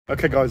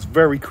Okay guys,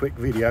 very quick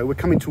video. We're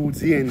coming towards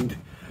the end.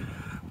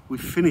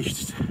 We've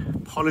finished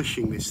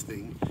polishing this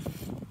thing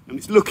and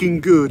it's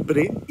looking good, but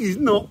it is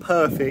not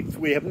perfect.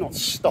 We have not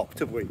stopped,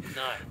 have we?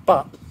 No.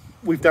 But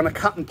we've done a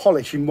cut and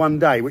polish in one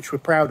day, which we're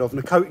proud of,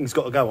 and the coating's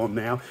got to go on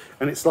now,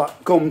 and it's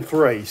like gone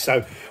 3.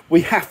 So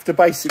we have to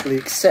basically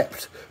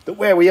accept that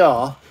where we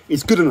are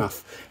is good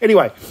enough.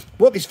 Anyway,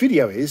 what this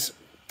video is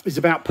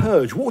about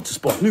Purge Water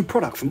Spot, new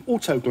product from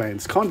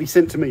Autoglanz, kindly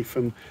sent to me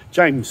from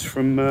James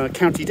from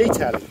County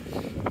Detailing.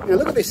 Now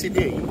look at this in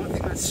here, you might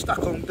think that's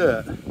stuck on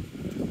dirt,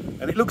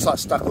 and it looks like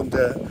stuck on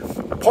dirt.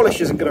 The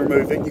polish isn't going to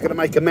remove it, you're going to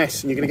make a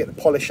mess and you're going to get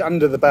the polish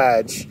under the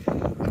badge.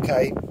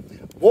 Okay,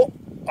 what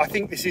I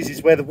think this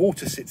is where the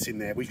water sits in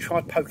there. We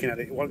tried poking at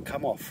it, it won't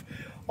come off.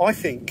 I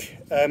think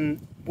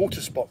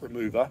water spot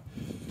remover,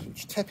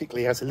 which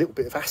typically has a little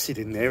bit of acid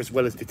in there as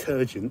well as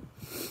detergent,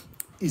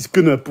 is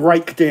going to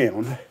break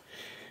down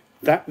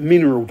that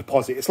mineral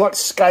deposit. It's like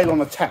scale on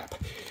a tap.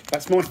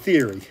 That's my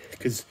theory,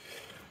 because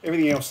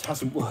everything else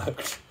hasn't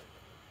worked.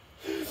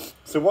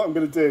 So what I'm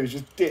going to do is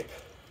just dip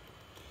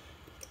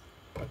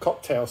a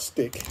cocktail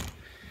stick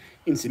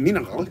into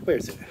mineral. Where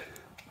is it?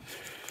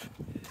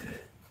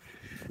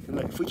 And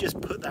look, if we just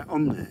put that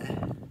on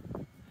there,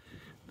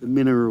 the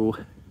mineral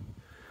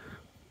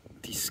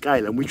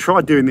descale. And we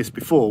tried doing this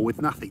before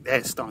with nothing. There,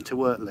 it's starting to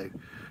work, Lou.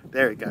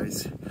 There it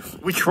goes.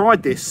 We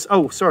tried this.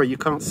 Oh, sorry, you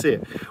can't see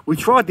it. We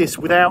tried this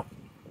without,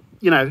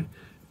 you know,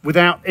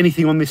 without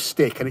anything on this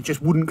stick, and it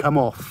just wouldn't come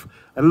off.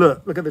 And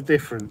look at the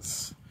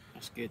difference.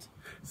 That's good.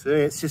 So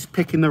it's just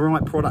picking the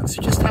right product.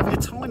 So just having a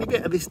tiny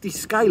bit of this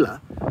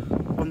descaler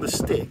on the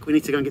stick. We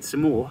need to go and get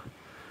some more.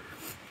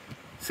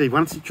 See,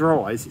 once it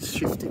dries, it's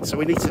shifted. So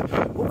we need to,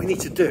 what we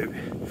need to do,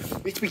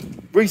 we need to be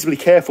reasonably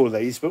careful of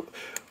these, but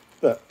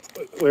look,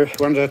 we're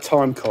under a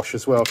time cosh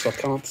as well, so I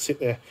can't sit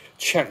there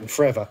chatting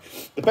forever.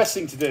 The best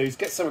thing to do is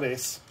get some of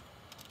this,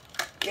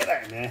 get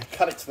that in there,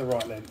 cut it to the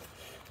right length,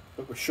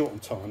 but we're short on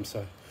time,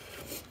 so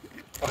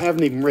I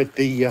haven't even read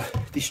the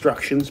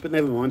instructions, but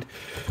never mind.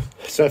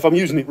 So if I'm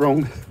using it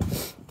wrong,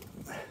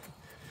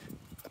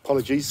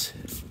 apologies.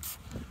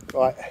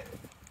 Right,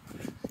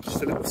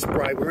 just a little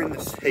spray. We're in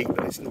this heat,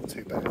 but it's not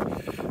too bad.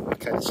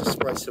 Okay, let's just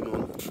spray some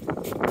on.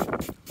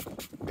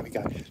 There we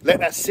go. Let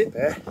that sit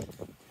there.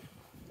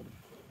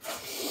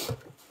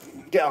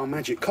 Get our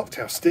magic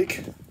cocktail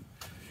stick.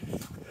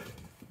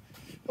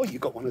 Oh, you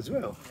got one as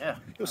well. Yeah.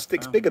 Your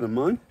stick's bigger than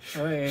mine.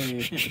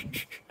 Hey,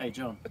 hey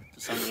John,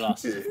 the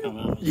sunglasses have come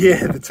out.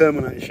 Yeah, the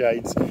Terminator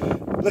shades.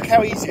 Look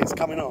how easy it's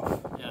coming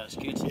off. Yeah, it's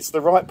good. It's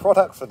the right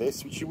product for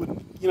this, which you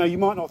wouldn't, you know, you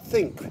might not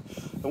think.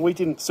 And we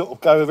didn't sort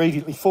of go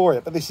immediately for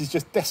it, but this is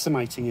just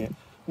decimating it.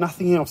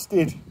 Nothing else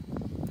did.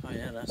 Oh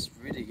yeah, that's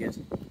really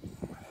good.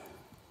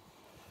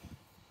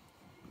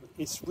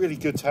 It's really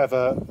good to have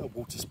a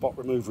water spot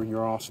remover in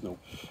your arsenal.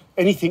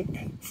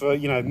 Anything for,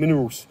 you know,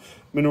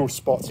 mineral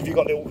spots. If you've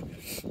got little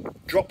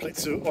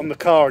droplets on the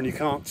car and you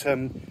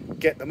can't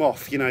get them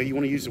off, you know, you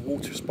want to use a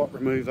water spot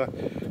remover.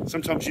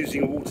 Sometimes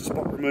using a water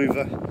spot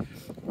remover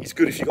is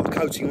good if you've got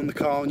coating on the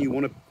car and you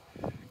want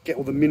to get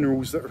all the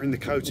minerals that are in the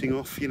coating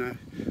off, you know.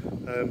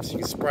 So you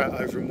can spray it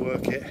over and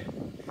work it.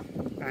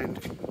 And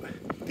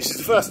this is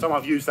the first time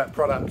I've used that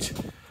product.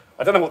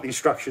 I don't know what the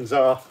instructions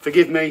are,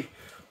 forgive me,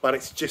 but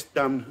it's just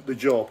done the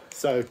job.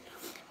 So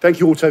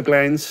thank you,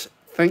 Autoglanz.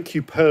 Thank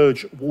you,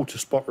 Purge Water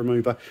Spot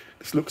Remover.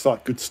 This looks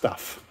like good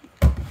stuff.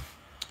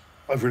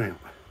 Over and out.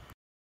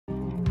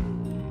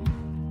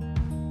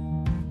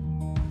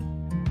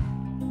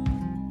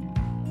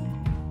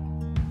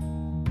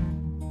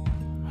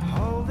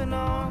 Holding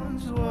on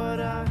to what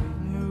I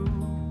knew,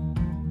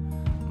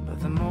 but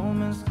the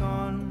moment's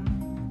gone.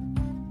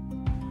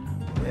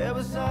 Where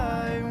was I?